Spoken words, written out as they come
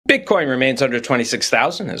Bitcoin remains under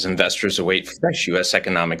 26,000 as investors await fresh U.S.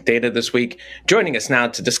 economic data this week. Joining us now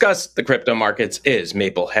to discuss the crypto markets is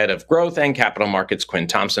Maple Head of Growth and Capital Markets, Quinn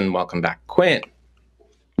Thompson. Welcome back, Quinn.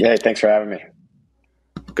 Yeah, thanks for having me.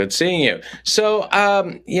 Good seeing you. So,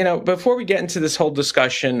 before we get into this whole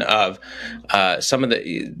discussion of some of the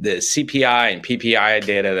CPI and PPI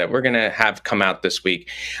data that we're going to have come out this week,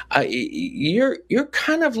 you're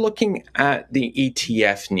kind of looking at the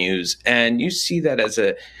ETF news, and you see that as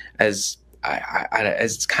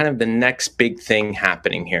kind of the next big thing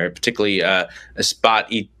happening here, particularly a spot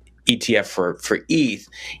ETF for ETH.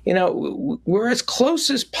 We're as close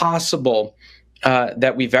as possible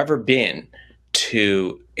that we've ever been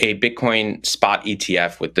to a Bitcoin spot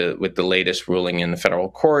ETF with the latest ruling in the federal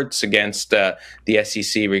courts against the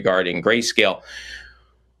SEC regarding grayscale.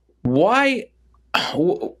 Why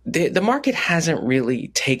the market hasn't really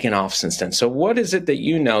taken off since then? So what is it that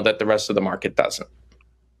you know that the rest of the market doesn't?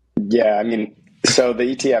 Yeah, I mean, so the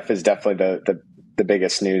ETF is definitely the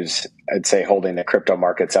biggest news, I'd say, holding the crypto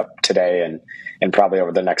markets up today and probably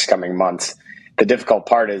over the next coming months. The difficult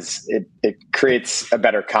part is it creates a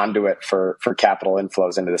better conduit for capital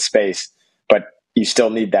inflows into the space, but you still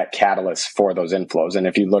need that catalyst for those inflows. And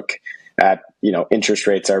if you look at, interest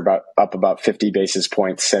rates are up about 50 basis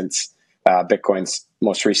points since Bitcoin's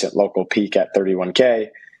most recent local peak at 31K.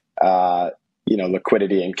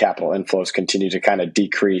 Liquidity and capital inflows continue to kind of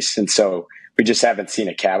decrease. And so we just haven't seen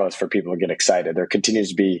a catalyst for people to get excited. There continues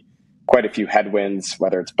to be quite a few headwinds,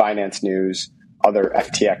 whether it's Binance news, other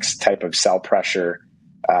FTX type of sell pressure.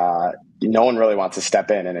 No one really wants to step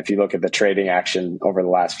in. And if you look at the trading action over the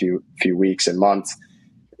last few weeks and months,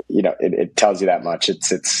 it tells you that much.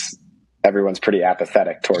 It's everyone's pretty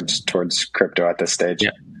apathetic towards crypto at this stage. Yeah.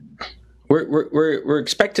 We're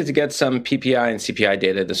expected to get some PPI and CPI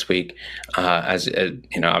data this week.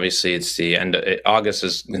 Obviously it's the end of August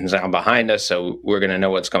is now behind us, so we're going to know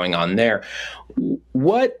what's going on there.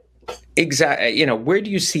 What exactly, where do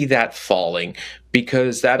you see that falling?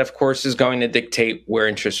 Because that, of course, is going to dictate where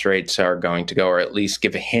interest rates are going to go, or at least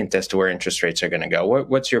give a hint as to where interest rates are going to go.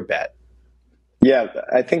 What's your bet? Yeah,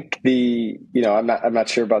 I think I'm not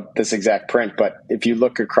sure about this exact print, but if you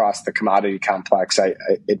look across the commodity complex,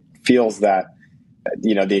 it feels that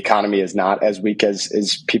the economy is not as weak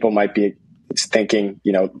as people might be thinking.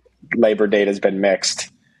 Labor data has been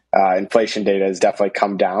mixed. Inflation data has definitely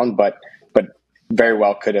come down, but very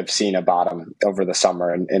well could have seen a bottom over the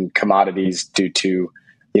summer, and commodities due to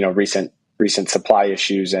recent supply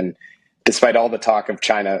issues. And despite all the talk of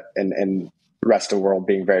China and the rest of the world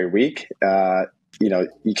being very weak,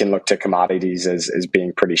 you can look to commodities as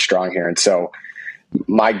being pretty strong here. And so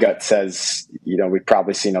my gut says we've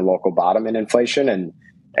probably seen a local bottom in inflation,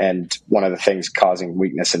 and one of the things causing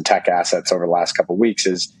weakness in tech assets over the last couple of weeks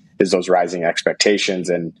is those rising expectations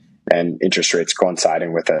and interest rates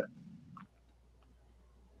coinciding with it.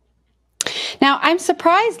 Now, I'm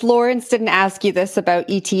surprised Lawrence didn't ask you this about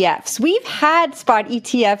ETFs. We've had spot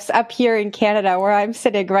ETFs up here in Canada where I'm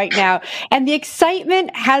sitting right now, and the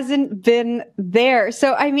excitement hasn't been there.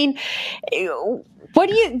 So, I mean, what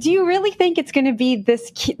do you really think it's going to be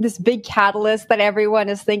this big catalyst that everyone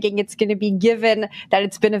is thinking it's going to be, given that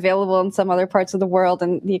it's been available in some other parts of the world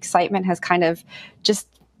and the excitement has kind of just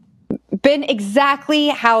been exactly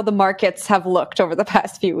how the markets have looked over the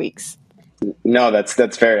past few weeks? No,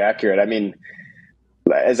 that's very accurate. I mean,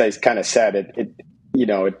 as I kind of said,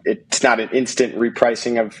 it's not an instant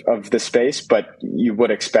repricing of the space, but you would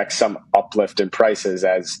expect some uplift in prices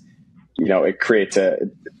as it creates a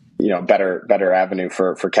better avenue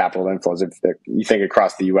for capital inflows. If you think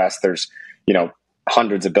across the U.S., there's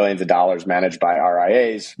hundreds of billions of dollars managed by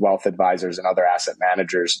RIAs, wealth advisors, and other asset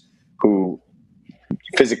managers who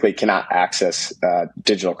physically cannot access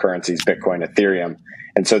digital currencies, Bitcoin, Ethereum.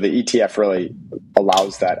 And so the ETF really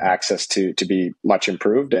allows that access to be much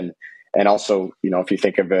improved. And also, if you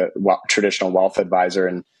think of a traditional wealth advisor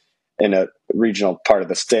in a regional part of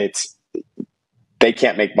the States, they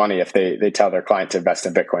can't make money if they tell their client to invest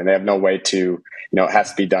in Bitcoin. They have no way to, it has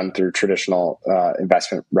to be done through traditional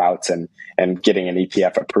investment routes, and getting an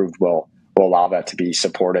ETF approved will allow that to be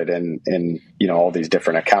supported in all these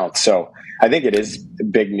different accounts. So I think it is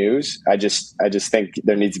big news. I just think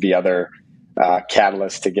there needs to be other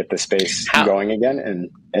catalyst to get the space going again,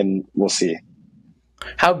 and we'll see.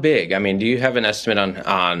 How big? I mean, do you have an estimate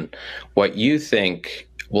on what you think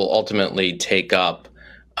will ultimately take up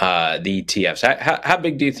the ETFs? How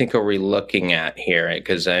big do you think are we looking at here?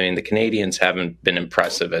 Because I mean, the Canadians haven't been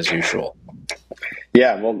impressive as usual.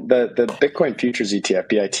 Yeah, well, the Bitcoin futures ETF,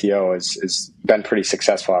 BITO, has been pretty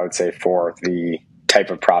successful, I would say, for the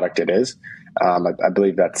type of product it is. I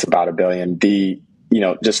believe that's about $1 billion.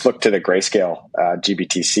 just look to the Grayscale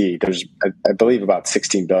GBTC. There's, I believe, about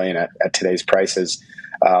 16 billion at today's prices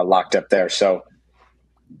locked up there. So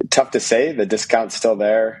tough to say. The discount's still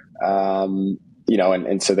there, and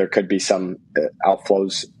so there could be some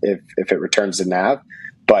outflows if it returns to NAV.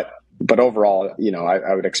 But overall,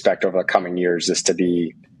 I would expect over the coming years this to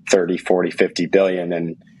be 30, 40, 50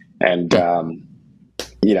 billion, and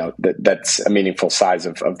that's a meaningful size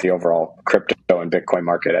of the overall crypto and Bitcoin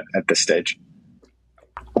market at this stage.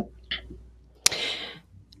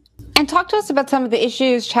 And talk to us about some of the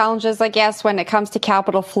issues, challenges, I guess, when it comes to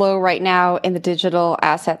capital flow right now in the digital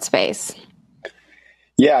asset space.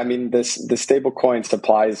 Yeah, I mean, the stablecoin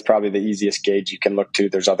supply is probably the easiest gauge you can look to.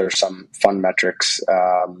 There's some fund metrics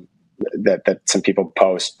that some people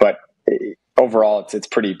post, but overall, it's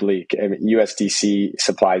pretty bleak. I mean, USDC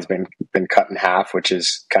supply has been cut in half, which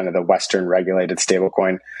is kind of the Western regulated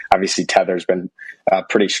stablecoin. Obviously, Tether's been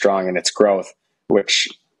pretty strong in its growth, which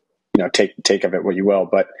take of it what you will,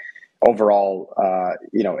 but overall,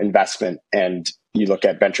 investment, and you look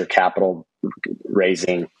at venture capital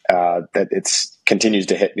raising, that it's continues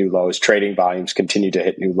to hit new lows. Trading volumes continue to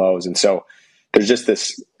hit new lows, and so there's just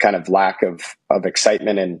this kind of lack of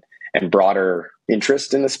excitement and broader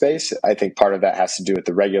interest in the space. I think part of that has to do with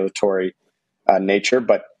the regulatory nature,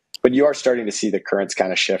 but you are starting to see the currents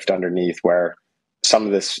kind of shift underneath, where some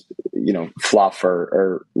of this fluff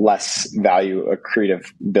or less value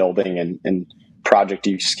accretive building and project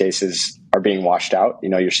use cases are being washed out.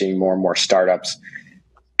 You're seeing more and more startups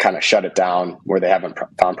kind of shut it down where they haven't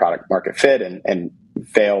found product market fit and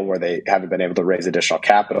fail where they haven't been able to raise additional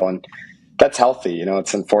capital. And that's healthy.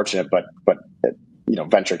 It's unfortunate, but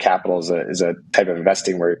venture capital is a type of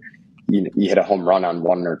investing where you hit a home run on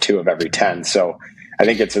 1 or 2 of every 10. So I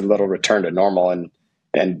think it's a little return to normal,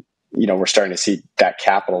 and we're starting to see that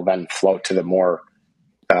capital then flow to the more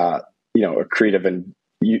accretive and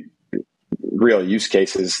real use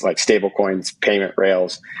cases like stablecoins, payment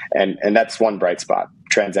rails, and that's one bright spot.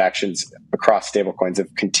 Transactions across stablecoins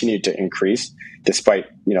have continued to increase despite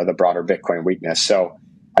the broader Bitcoin weakness. So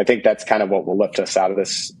I think that's kind of what will lift us out of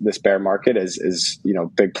this bear market is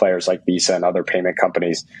big players like Visa and other payment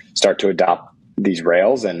companies start to adopt these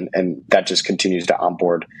rails, and that just continues to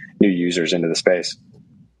onboard new users into the space.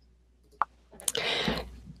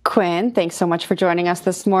 Quinn, thanks so much for joining us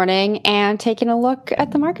this morning and taking a look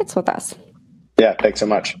at the markets with us. Yeah, thanks so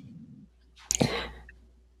much.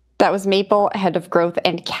 That was Maple Head of Growth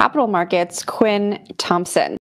and Capital Markets, Quinn Thompson.